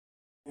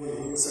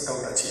set out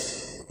to achieve.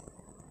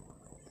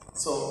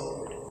 So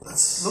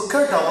let's look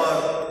at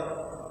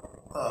our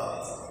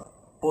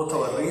both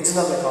our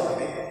regional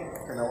economy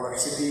in our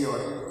city or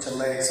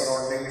Chennai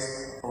surroundings,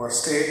 our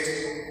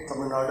state,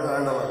 Tamil Nadu,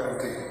 and our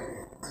country.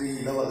 Three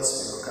levels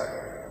we look at.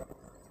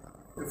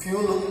 If you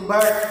look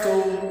back to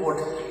what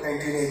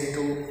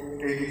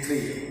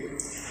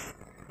 1982-83,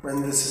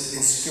 when this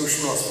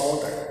institution was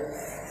founded,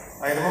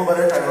 I remember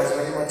it. I was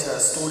very much a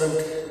student.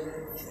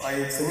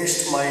 I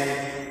finished my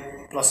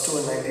plus 2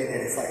 in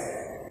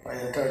 1985. I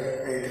entered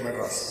IIT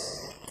Madras.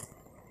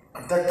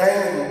 At that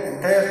time, in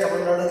entire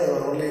Tamil Nadu, there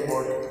were only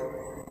about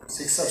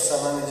 6 or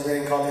 7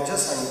 engineering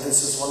colleges, and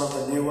this is one of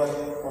the newer,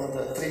 one of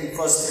the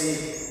first three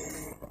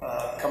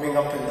coming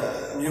up in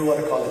the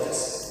newer colleges.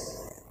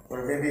 There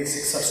were maybe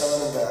 6 or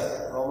 7 in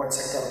the government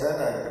sector then,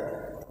 and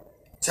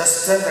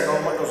just then the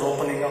government was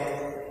opening up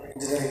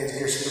engineering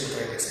education to the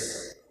private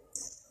sector.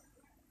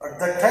 At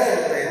that time,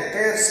 the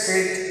entire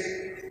state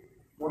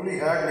only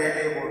had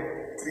maybe about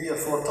 3,000 or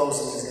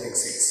 4,000 engineering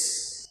seats.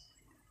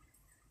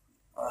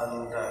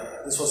 And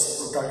this was,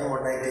 we're talking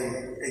about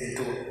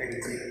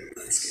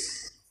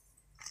 1982-83.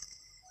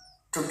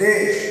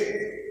 Today,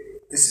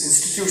 this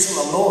institution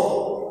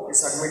alone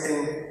is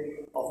admitting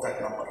of that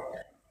number,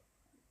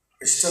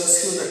 which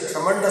tells you the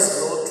tremendous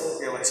growth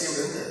we have achieved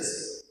in this.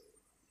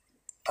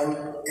 And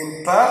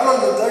in parallel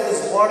with that is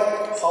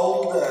how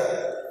the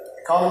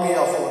economy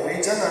of our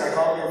region and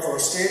economy of our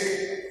state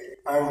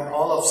and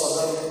all of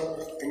southern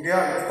India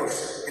and of course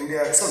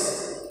India itself,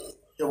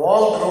 they have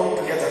all grown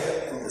together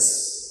in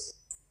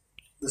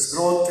this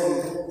growth in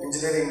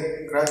engineering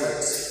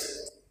graduates.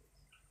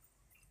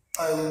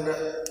 And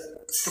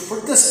to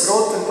put this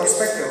growth in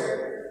perspective,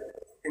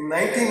 in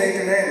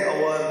 1999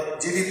 our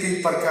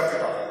GDP per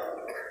capita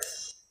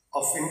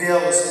of India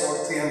was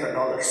about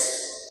 $300 US.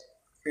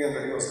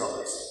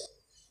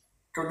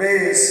 Today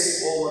is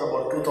over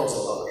about $2,000.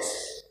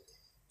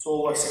 So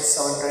over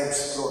 6-7 times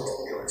growth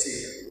we have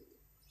achieved.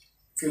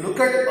 If you look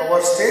at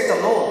our state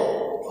alone,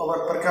 our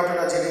per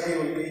capita GDP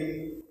will be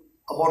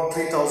about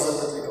 $3,000 to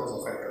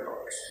 $3,500.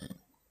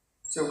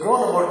 So we've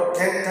grown about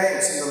 10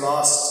 times in the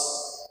last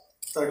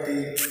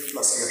 30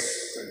 plus years,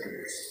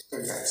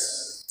 10 times.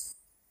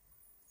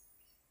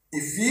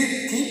 If we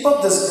keep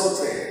up this growth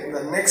rate in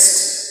the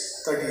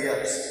next 30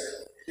 years,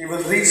 we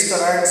will reach the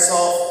ranks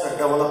of the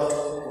developed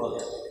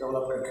world,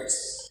 developed countries.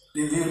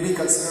 We will be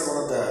considered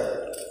one of the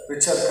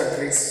richer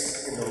countries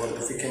in the world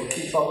if we can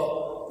keep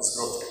up this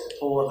growth rate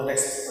over the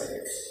next 5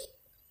 years.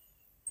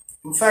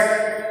 In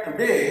fact,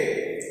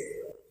 today,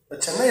 the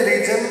Chennai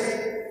region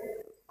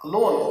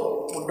alone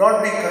would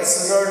not be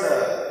considered a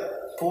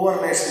poor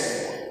nation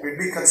anymore. It would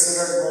be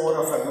considered more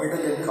of a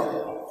middle income,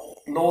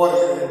 lower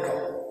middle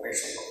income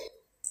nation.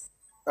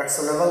 That's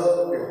the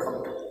level we have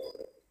come to.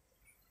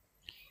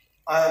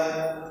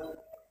 And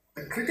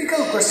the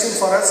critical question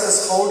for us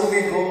is how do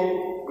we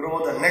grow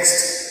the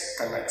next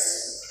 10x,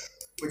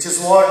 which is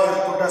what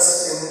will put us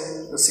in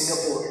the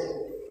Singapore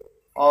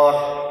or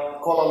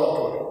Kuala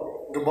Lumpur,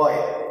 Dubai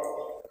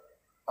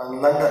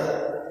and London,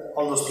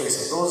 all those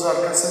places. Those are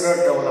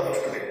considered developed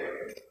today.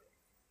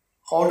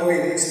 How do we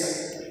reach that?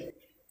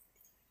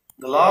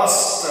 The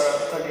last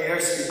 30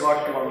 years we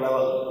got to one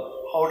level.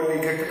 How do we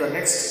get to the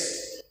next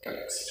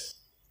 10x?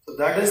 So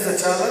that is the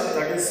challenge,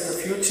 that is the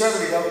future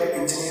we have to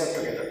engineer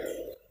together.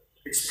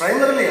 It's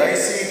primarily, I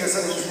see it as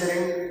an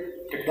engineering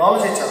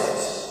technology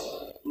challenge,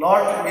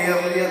 not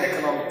merely an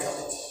economic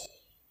challenge.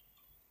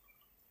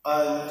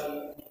 And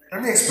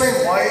let me explain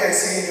why I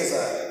see it as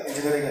an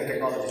engineering and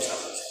technology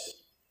challenge.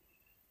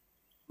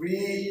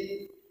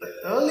 The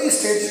early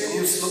stage, when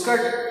you look at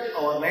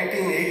our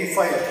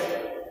 1985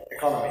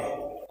 economy,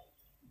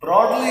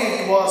 broadly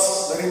it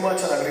was very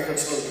much an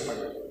agricultural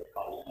dependent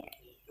economy.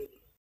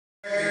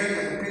 We need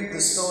to repeat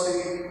this story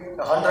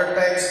 100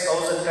 times,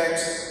 1,000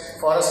 times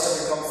for us to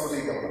become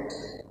fully developed.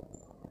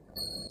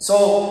 So,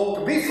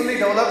 to be fully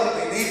developed,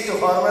 we need to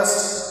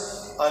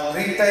harvest and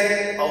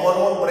retain our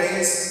own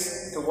brains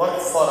to work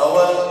for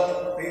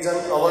our region,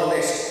 our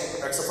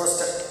nation. That's the first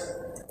step.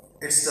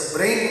 It's the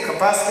brain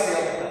capacity we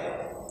have to have.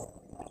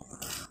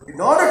 In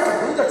order to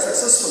do that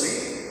successfully,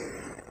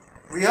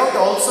 we have to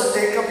also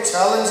take up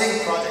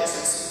challenging projects.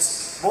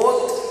 It's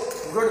both,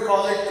 I'm going to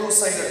call it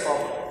two-sided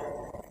problem.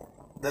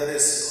 There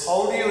is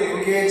how do you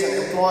engage and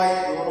employ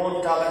your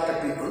own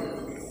talented people.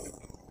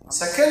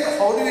 Second,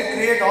 how do we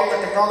create all the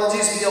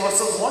technologies we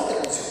ourselves want to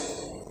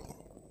consume?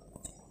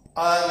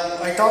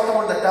 And I talked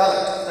about the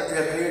talent that we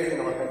are creating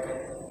in our country.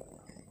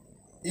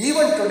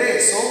 Even today,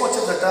 so much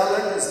of the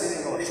talent is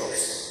leaving our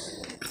shores.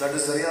 That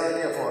is the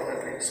reality of our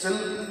country. Still,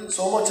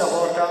 so much of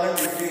our talent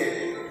we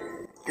create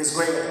is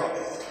going abroad.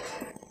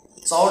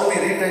 So how do we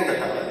retain the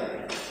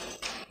talent?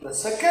 The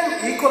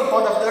second equal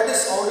part of that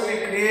is how do we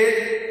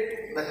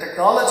create the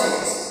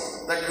technologies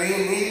that we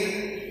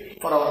need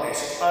for our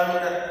nation. And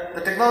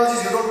the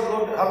technologies, you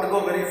don't have to go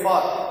very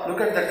far.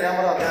 Look at the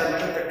camera there,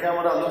 look at the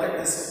camera, look at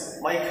this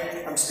mic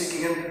I'm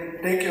speaking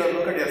in,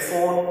 look at your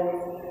phone.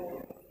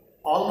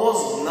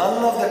 Almost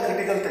none of the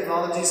critical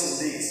technologies in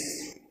these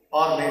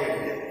are made in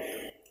India.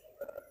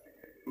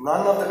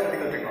 None of the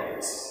critical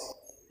technologies.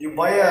 You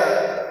buy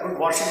a good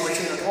washing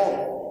machine at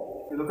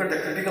home, you look at the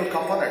critical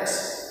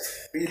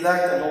components, we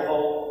lack the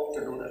know-how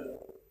to do that.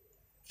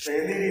 The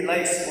LED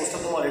lights, most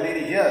of them are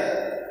LED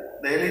here.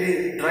 The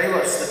LED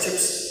drivers, the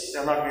chips, they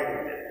are not made in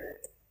India.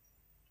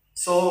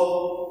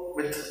 So,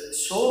 with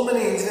so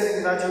many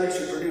engineering graduates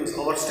we produce,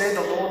 our state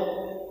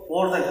alone,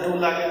 more than 2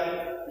 lakh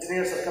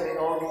engineers are coming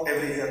out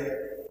every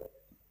year.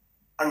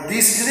 And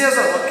these engineers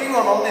are working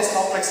on all these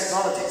complex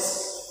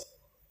technologies,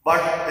 but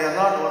they are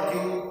not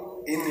working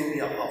in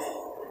India often.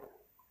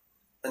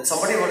 When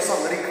somebody works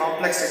on very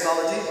complex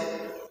technology,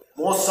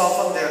 most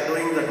often they are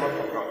doing that work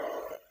abroad.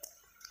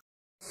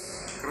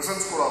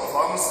 Crescent School of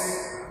Pharmacy,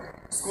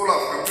 School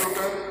of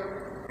Computer,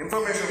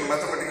 Information and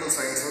Mathematical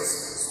Sciences,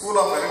 School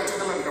of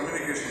Electrical and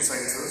Communication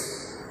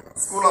Sciences,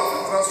 School of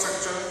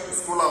Infrastructure,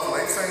 School of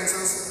Life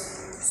Sciences,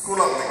 School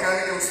of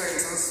Mechanical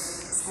Sciences,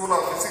 School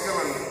of Physical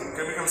and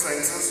Chemical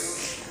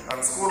Sciences,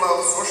 and School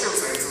of Social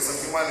Sciences and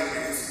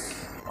Humanities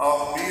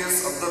of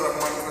B.S.Abdur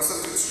Rahman,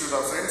 Crescent Institute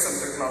of Science and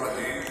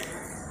Technology,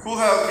 who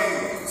have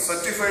been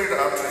certified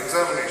after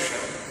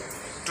examination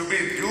to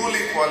be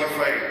duly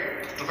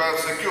qualified to have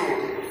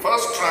secured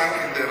first rank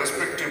in their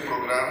respective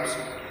programs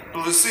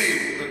to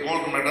receive the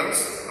gold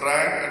medals,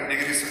 rank and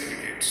degree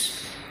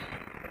certificates.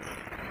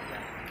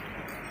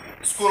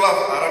 School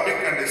of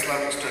Arabic and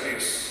Islamic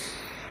Studies,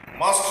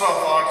 Master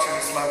of Arts in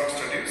Islamic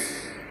Studies,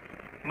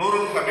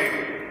 Nurul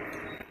Habib.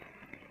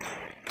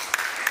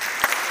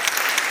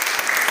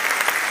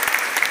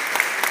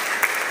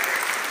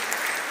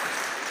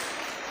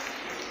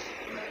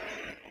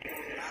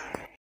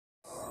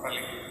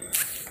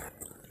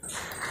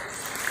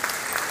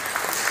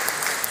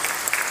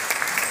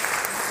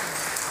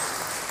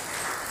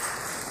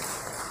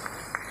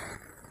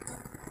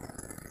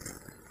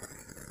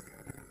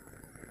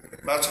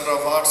 Bachelor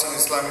of Arts in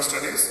Islamic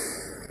Studies,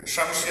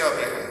 Shamsia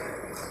Begum.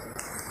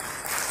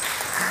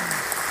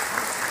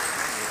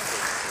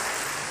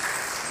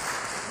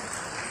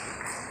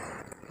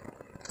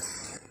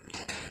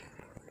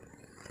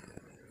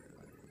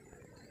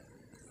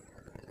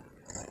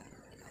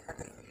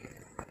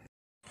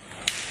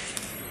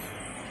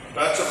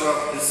 Bachelor of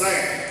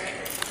Design,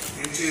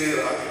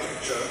 Interior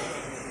Architecture,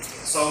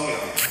 Soumya.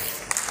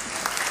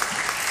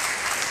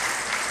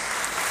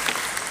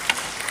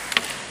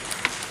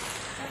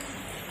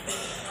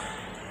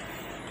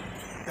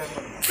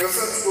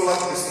 Crescent School of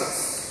Business,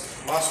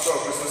 Master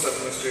of Business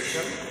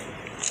Administration,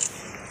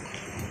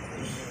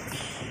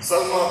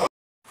 Salma.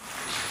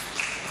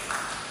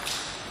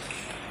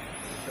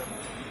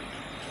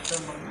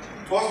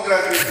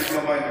 Postgraduate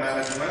Diploma in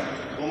Management,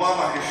 Uma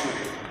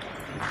Maheshwari.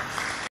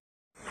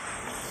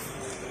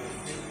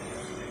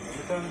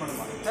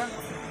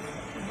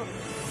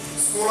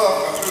 School of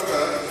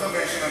Computer,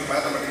 Information and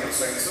Mathematical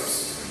Sciences,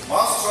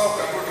 Master of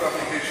Computer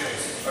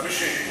Applications,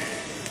 Abhishek.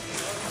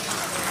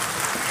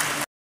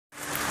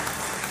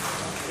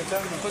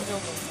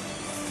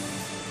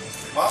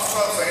 Master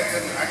of Science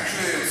in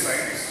Actuarial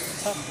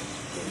Science,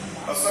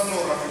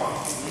 Rahman.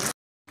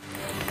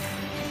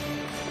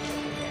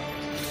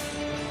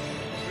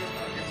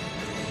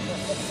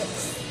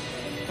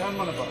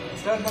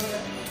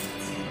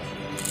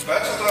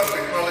 Bachelor of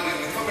Technology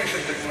in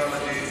Information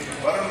Technology,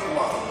 Varun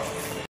Kumar.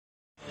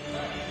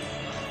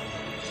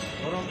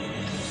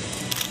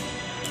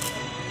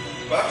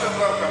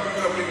 Bachelor of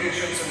Computer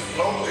Applications in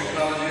Cloud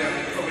Technology and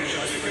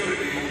Information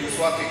Security,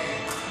 Swati.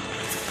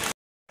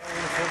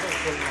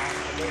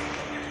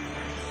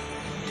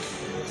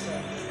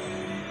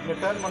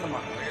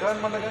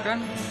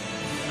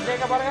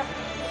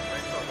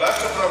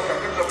 Bachelor of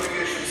Computer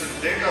Applications in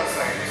Data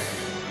Science,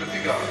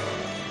 Kritika.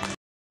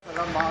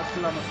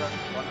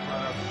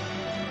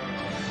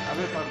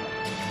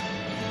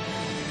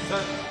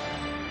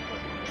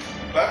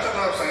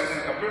 Bachelor of Science in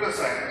Computer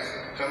Science,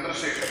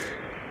 Chandrasekhar.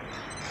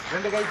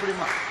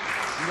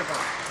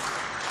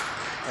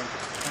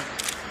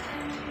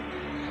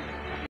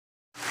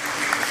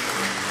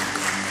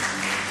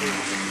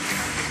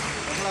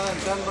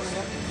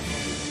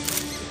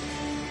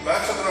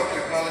 Bachelor of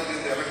Technology in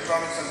the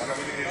Electronics and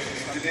Communication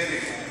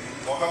Engineering,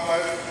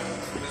 Mohammed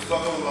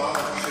Misbahullah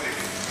Sharif.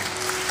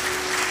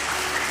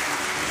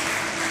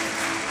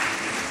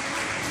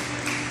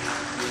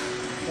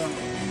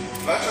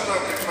 Bachelor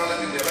of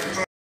Technology in the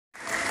Electronics.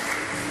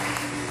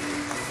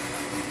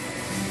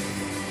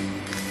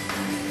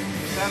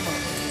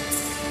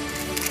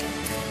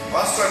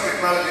 Master of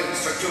Technology in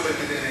Structural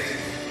Engineering,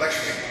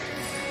 Lakshmi.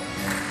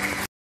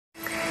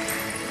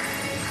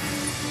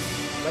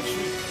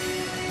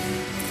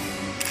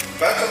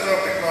 Bachelor of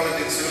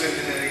Technology in Civil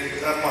Engineering,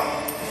 Rahman.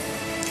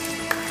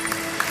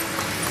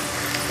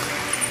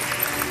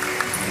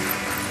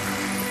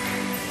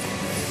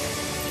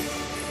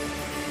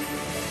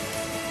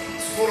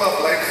 School of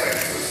Life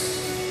Sciences,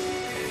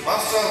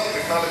 Master of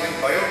Technology in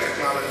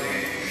Biotechnology,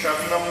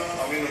 Shabnam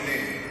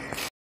Aminuddin.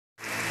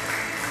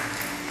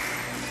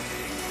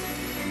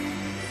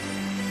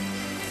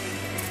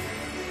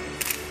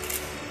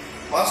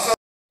 Master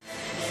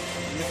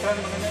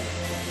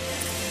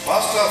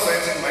of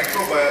Science in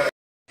Microbiology.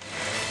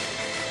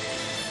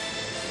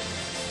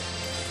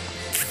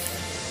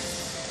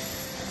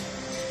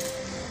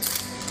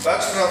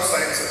 Bachelor of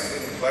Sciences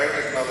in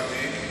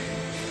Biotechnology,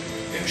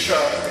 Insha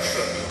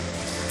Mishra.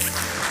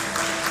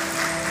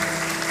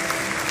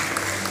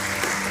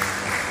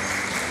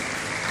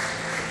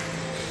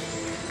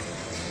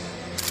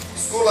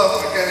 School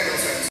of Mechanical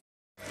Science,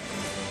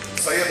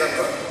 Syed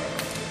Anwar.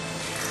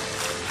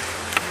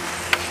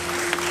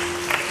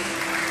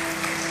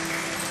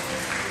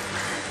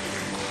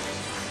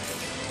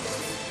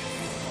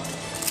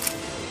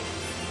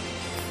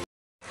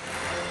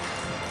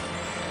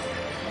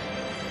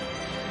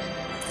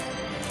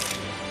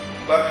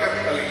 Barkat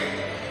Ali.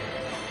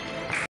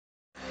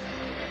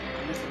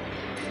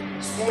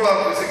 School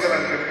of Physical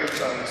and Chemical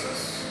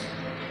Sciences,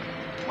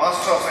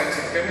 Master of Science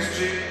in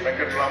Chemistry,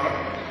 Rahman. Rahman.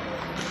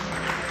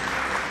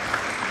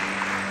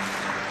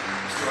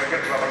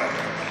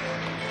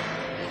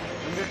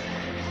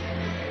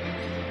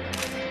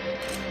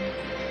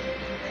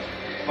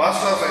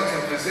 Master of Science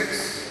in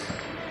Physics,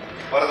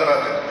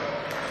 Varadarajan.